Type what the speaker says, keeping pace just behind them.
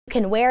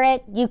You can wear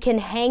it, you can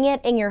hang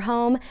it in your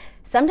home,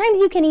 sometimes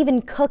you can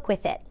even cook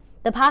with it.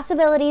 The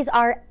possibilities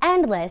are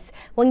endless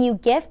when you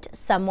gift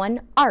someone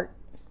art.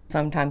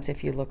 Sometimes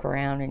if you look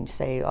around and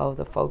say, oh,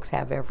 the folks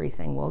have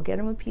everything, well, get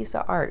them a piece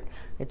of art.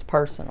 It's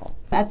personal.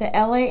 At the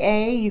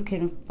LAA, you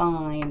can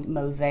find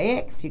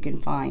mosaics, you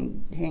can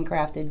find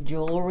handcrafted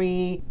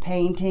jewelry,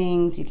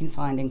 paintings, you can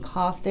find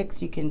encaustics,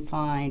 you can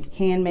find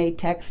handmade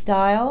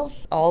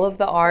textiles. All of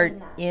the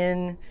art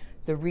in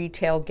the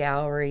retail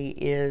gallery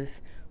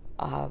is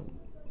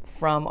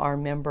from our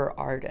member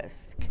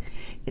artists.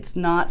 It's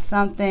not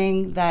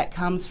something that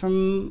comes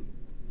from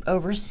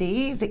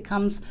overseas. It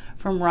comes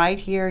from right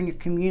here in your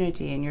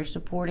community, and you're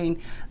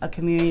supporting a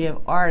community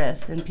of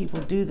artists, and people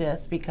do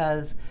this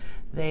because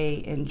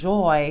they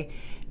enjoy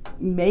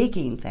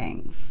making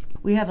things.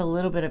 We have a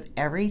little bit of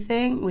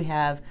everything. We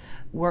have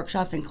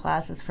workshops and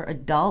classes for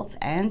adults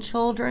and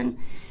children.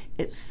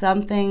 It's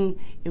something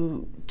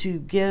to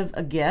give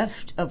a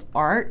gift of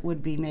art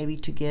would be maybe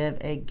to give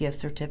a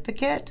gift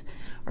certificate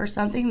or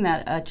something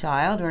that a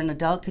child or an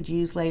adult could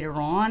use later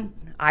on.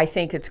 I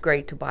think it's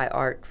great to buy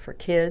art for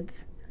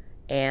kids,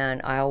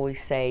 and I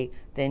always say,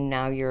 then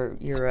now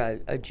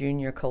you're a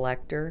junior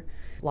collector.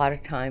 A lot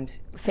of times,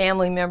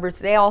 family members,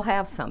 they all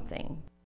have something.